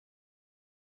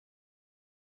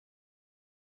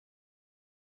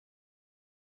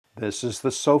This is the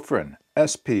Sofirn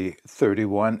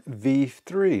SP31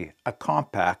 V3, a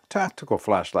compact tactical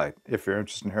flashlight. If you're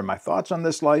interested in hearing my thoughts on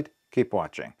this light, keep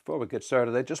watching. Before we get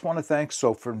started, I just want to thank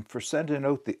Sofirn for sending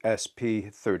out the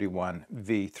SP31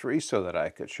 V3 so that I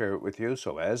could share it with you.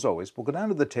 So as always, we'll go down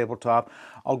to the tabletop.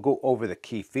 I'll go over the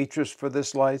key features for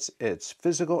this light, its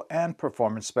physical and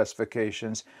performance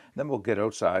specifications. Then we'll get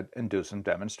outside and do some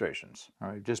demonstrations. All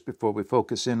right, just before we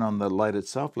focus in on the light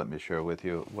itself, let me share with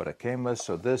you what it came with.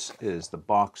 So this is the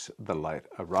box the light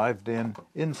arrived in.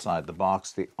 Inside the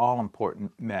box, the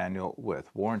all-important manual with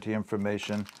warranty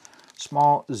information,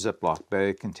 small Ziploc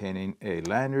bag containing a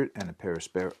lanyard and a pair of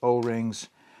spare O-rings,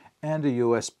 and a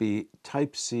USB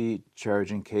Type-C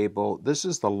charging cable. This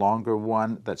is the longer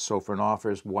one that Sofirn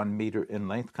offers, 1 meter in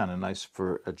length, kind of nice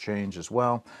for a change as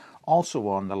well. Also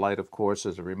on the light, of course,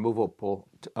 is a removable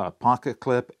pocket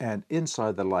clip, and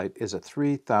inside the light is a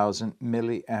 3000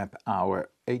 milliamp hour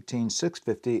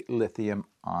 18650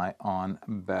 lithium-ion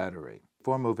battery.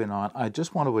 Before moving on, I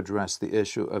just want to address the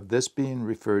issue of this being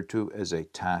referred to as a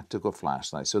tactical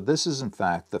flashlight. So this is in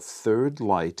fact the third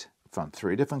light from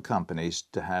 3 different companies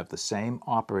to have the same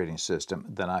operating system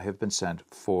that I have been sent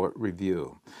for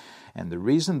review. And the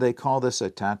reason they call this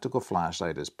a tactical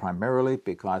flashlight is primarily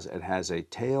because it has a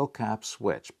tail cap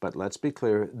switch. But let's be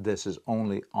clear, this is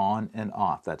only on and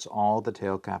off. That's all the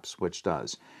tail cap switch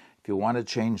does. If you want to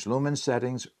change lumen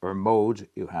settings or mode,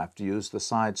 you have to use the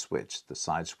side switch. The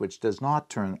side switch does not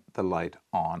turn the light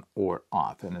on or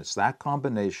off. And it's that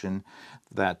combination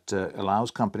that allows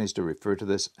companies to refer to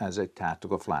this as a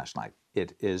tactical flashlight.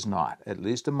 It is not. At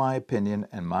least in my opinion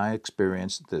and my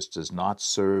experience, this does not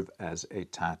serve as a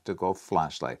tactical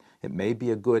flashlight. It may be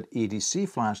a good EDC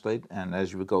flashlight, and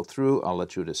as we go through, I'll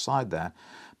let you decide that.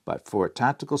 But for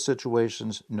tactical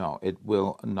situations, no, it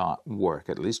will not work,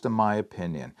 at least in my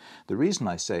opinion. The reason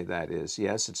I say that is,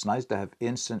 yes, it's nice to have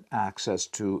instant access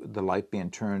to the light being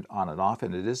turned on and off,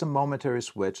 and it is a momentary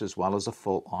switch as well as a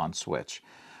full-on switch.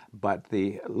 But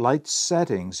the light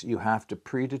settings you have to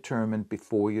predetermine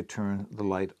before you turn the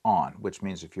light on, which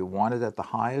means if you want it at the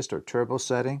highest or turbo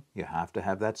setting, you have to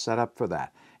have that set up for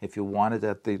that. If you want it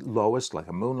at the lowest, like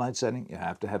a Moonlight setting, you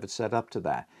have to have it set up to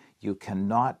that. You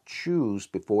cannot choose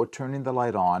before turning the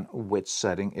light on which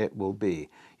setting it will be.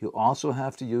 You also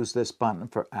have to use this button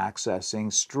for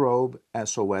accessing Strobe,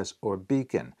 SOS, or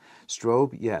Beacon.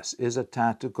 Strobe, yes, is a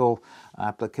tactical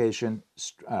application.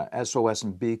 SOS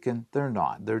and Beacon, they're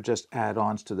not. They're just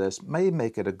add-ons to this. May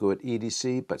make it a good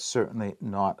EDC, but certainly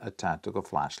not a tactical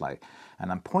flashlight.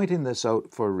 And I'm pointing this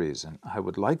out for a reason. I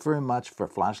would like very much for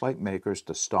flashlight makers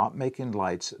to stop making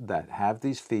lights that have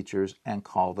these features and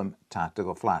call them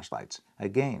tactical flashlights.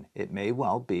 Again, it may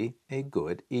well be a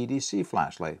good EDC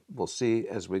flashlight. We'll see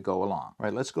as we go along. All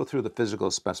right, let's go through the physical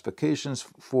specifications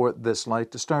for this light.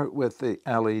 To start with, the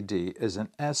LED is an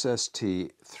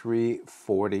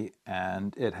SST340,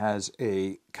 and it has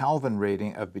a Kelvin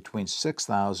rating of between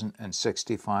 6,000 and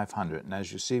 6,500. And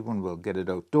as you see when we'll get it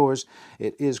outdoors,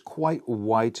 it is quite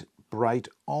white, bright,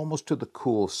 almost to the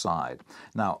cool side.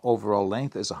 Now, overall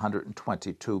length is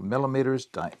 122 millimeters,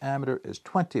 diameter is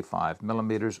 25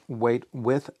 millimeters, weight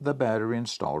with the battery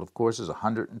installed, of course, is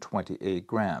 128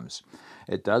 grams.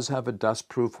 It does have a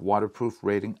dustproof, waterproof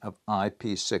rating of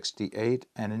IP68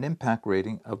 and an impact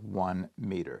rating of 1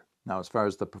 meter. Now, as far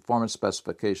as the performance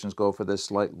specifications go for this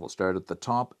light, we'll start at the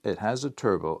top. It has a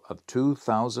turbo of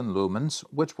 2,000 lumens,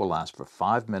 which will last for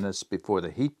 5 minutes before the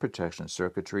heat protection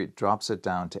circuitry drops it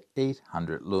down to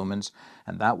 800 lumens,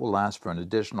 and that will last for an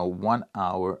additional 1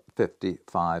 hour,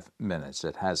 55 minutes.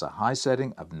 It has a high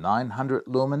setting of 900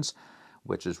 lumens,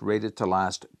 which is rated to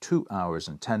last 2 hours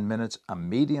and 10 minutes, a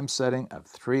medium setting of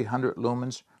 300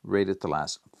 lumens, rated to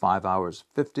last 5 hours,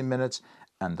 50 minutes,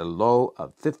 and the low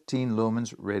of 15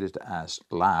 lumens rated to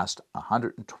last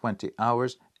 120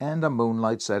 hours, and a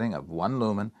Moonlight setting of 1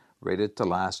 lumen rated to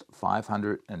last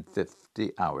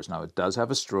 550 hours. Now, it does have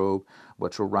a strobe,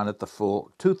 which will run at the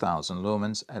full 2,000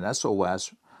 lumens, an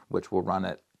SOS, which will run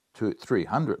at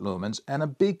 300 lumens, and a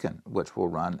beacon, which will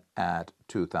run at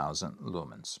 2,000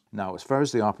 lumens. Now, as far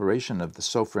as the operation of the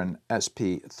Sofirn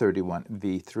SP31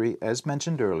 V3, as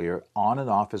mentioned earlier, on and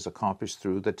off is accomplished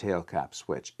through the tail cap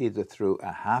switch, either through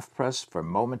a half press for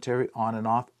momentary on and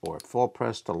off, or a full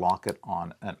press to lock it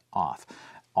on and off.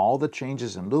 All the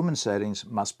changes in lumen settings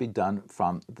must be done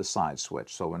from the side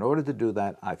switch. So in order to do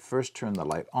that, I first turn the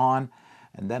light on,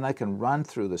 and then I can run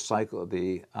through the cycle of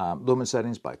the lumen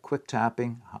settings by quick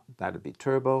tapping. That'd be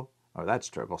turbo, or that's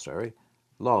turbo, sorry,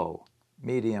 low,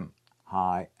 medium,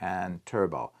 high, and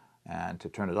turbo. And to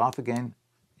turn it off again,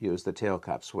 use the tail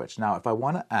cap switch. Now, if I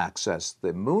want to access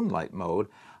the Moonlight mode,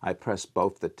 I press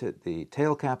both the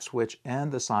tail cap switch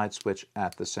and the side switch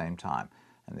at the same time.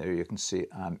 And there you can see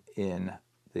I'm in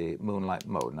the Moonlight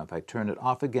mode. Now, if I turn it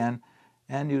off again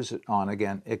and use it on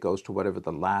again, it goes to whatever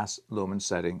the last lumen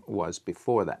setting was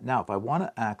before that. Now, if I want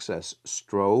to access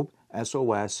Strobe,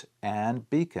 SOS, and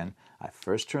Beacon, I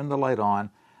first turn the light on,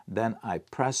 then I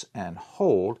press and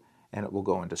hold, and it will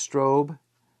go into Strobe.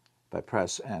 If I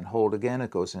press and hold again,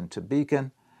 it goes into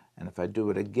Beacon. And if I do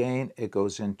it again, it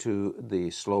goes into the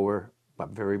slower but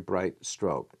very bright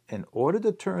strobe. In order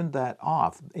to turn that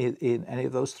off in any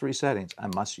of those three settings, I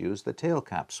must use the tail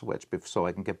cap switch so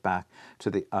I can get back to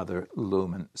the other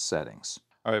lumen settings.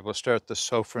 All right, we'll start the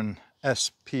Sofirn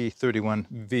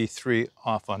SP31 V3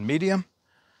 off on medium.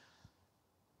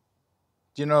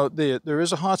 You know, there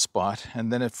is a hot spot,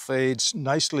 and then it fades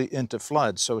nicely into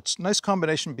flood. So it's a nice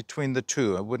combination between the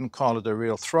two. I wouldn't call it a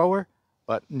real thrower,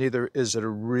 but neither is it a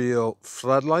real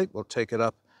floodlight. We'll take it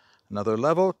up another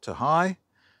level to high.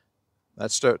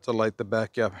 That starts to light the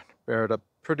backyard up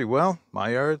pretty well.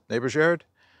 My yard, neighbor's yard,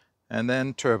 and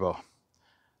then turbo.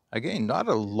 Again, not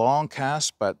a long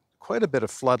cast, but quite a bit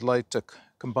of floodlight to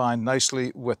combine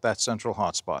nicely with that central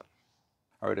hotspot.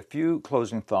 All right, a few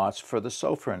closing thoughts for the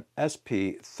Sofirn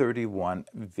SP31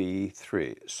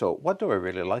 V3. So what do I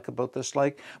really like about this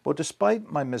light? Well,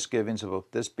 despite my misgivings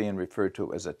about this being referred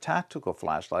to as a tactical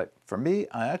flashlight, for me,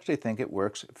 I actually think it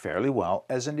works fairly well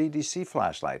as an EDC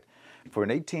flashlight. For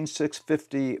an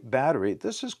 18650 battery,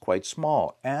 this is quite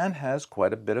small and has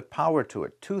quite a bit of power to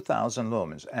it, 2000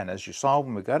 lumens. And as you saw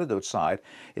when we got it outside,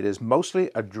 it is mostly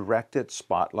a directed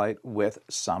spotlight with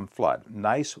some flood.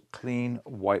 Nice, clean,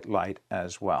 white light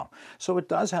as well. So it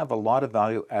does have a lot of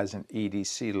value as an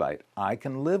EDC light. I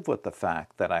can live with the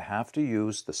fact that I have to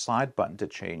use the side button to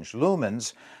change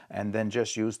lumens and then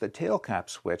just use the tail cap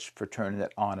switch for turning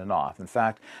it on and off. In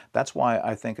fact, that's why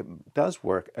I think it does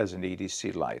work as an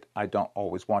EDC light. I don't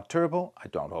always want turbo. I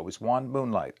don't always want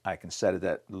Moonlight. I can set it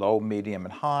at low, medium,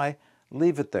 and high,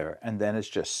 leave it there, and then it's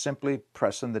just simply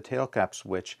pressing the tail cap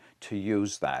switch to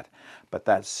use that. But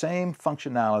that same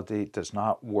functionality does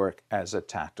not work as a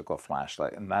tactical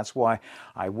flashlight, and that's why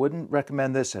I wouldn't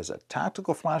recommend this as a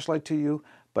tactical flashlight to you.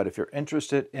 But if you're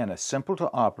interested in a simple to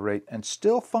operate and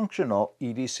still functional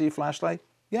EDC flashlight,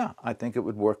 yeah, I think it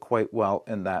would work quite well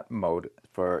in that mode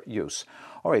for use.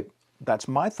 All right, that's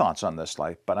my thoughts on this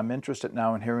light, but I'm interested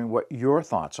now in hearing what your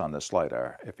thoughts on this light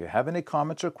are. If you have any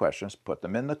comments or questions, put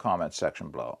them in the comment section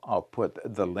below. I'll put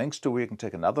the links to where you can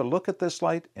take another look at this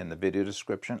light in the video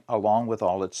description, along with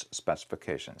all its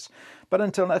specifications. But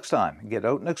until next time, get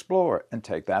out and explore and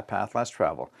take that path less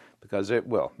traveled, because it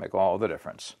will make all the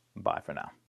difference. Bye for now.